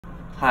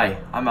Hi,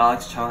 I'm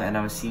Alex Chung and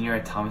I'm a senior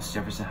at Thomas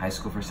Jefferson High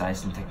School for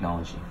Science and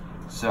Technology.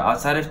 So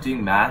outside of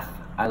doing math,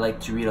 I like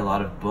to read a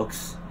lot of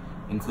books,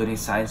 including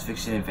science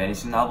fiction and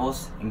fantasy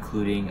novels,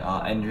 including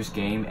Ender's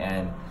Game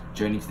and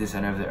Journey to the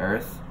Center of the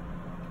Earth.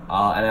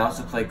 And I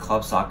also play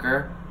club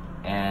soccer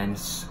and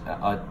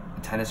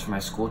tennis for my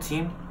school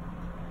team.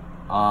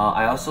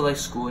 I also like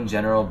school in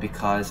general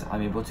because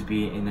I'm able to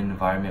be in an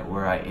environment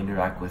where I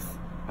interact with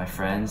my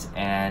friends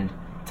and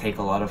take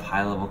a lot of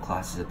high-level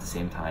classes at the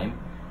same time.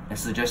 And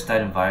so just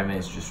that environment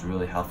is just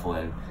really helpful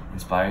and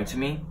inspiring to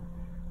me.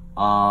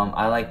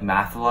 I like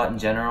math a lot in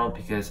general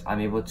because I'm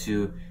able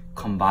to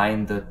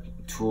combine the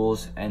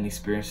tools and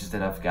experiences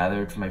that I've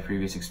gathered from my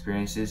previous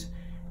experiences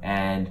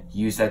and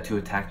use that to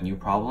attack new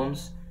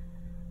problems.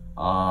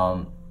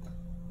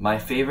 My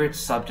favorite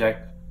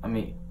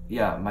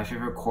my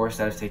favorite course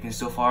that I've taken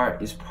so far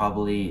is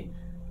probably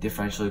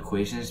differential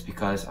equations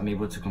because I'm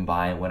able to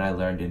combine what I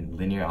learned in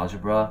linear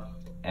algebra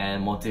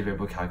and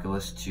multivariable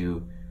calculus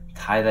to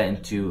tie that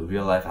into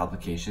real life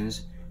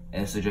applications,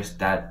 and so just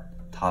that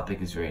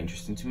topic is very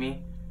interesting to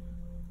me.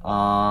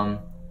 I'm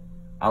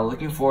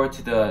looking forward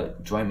to the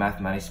joint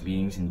mathematics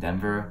meetings in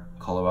Denver,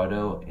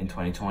 Colorado in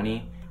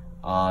 2020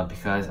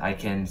 because I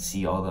can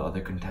see all the other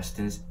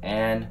contestants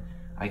and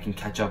I can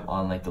catch up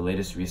on like the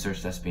latest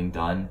research that's being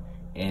done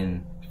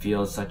in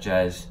fields such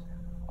as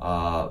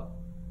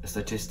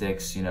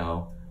statistics,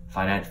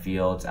 finite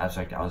fields,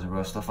 abstract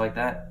algebra, stuff like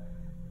that.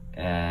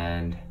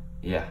 And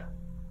yeah.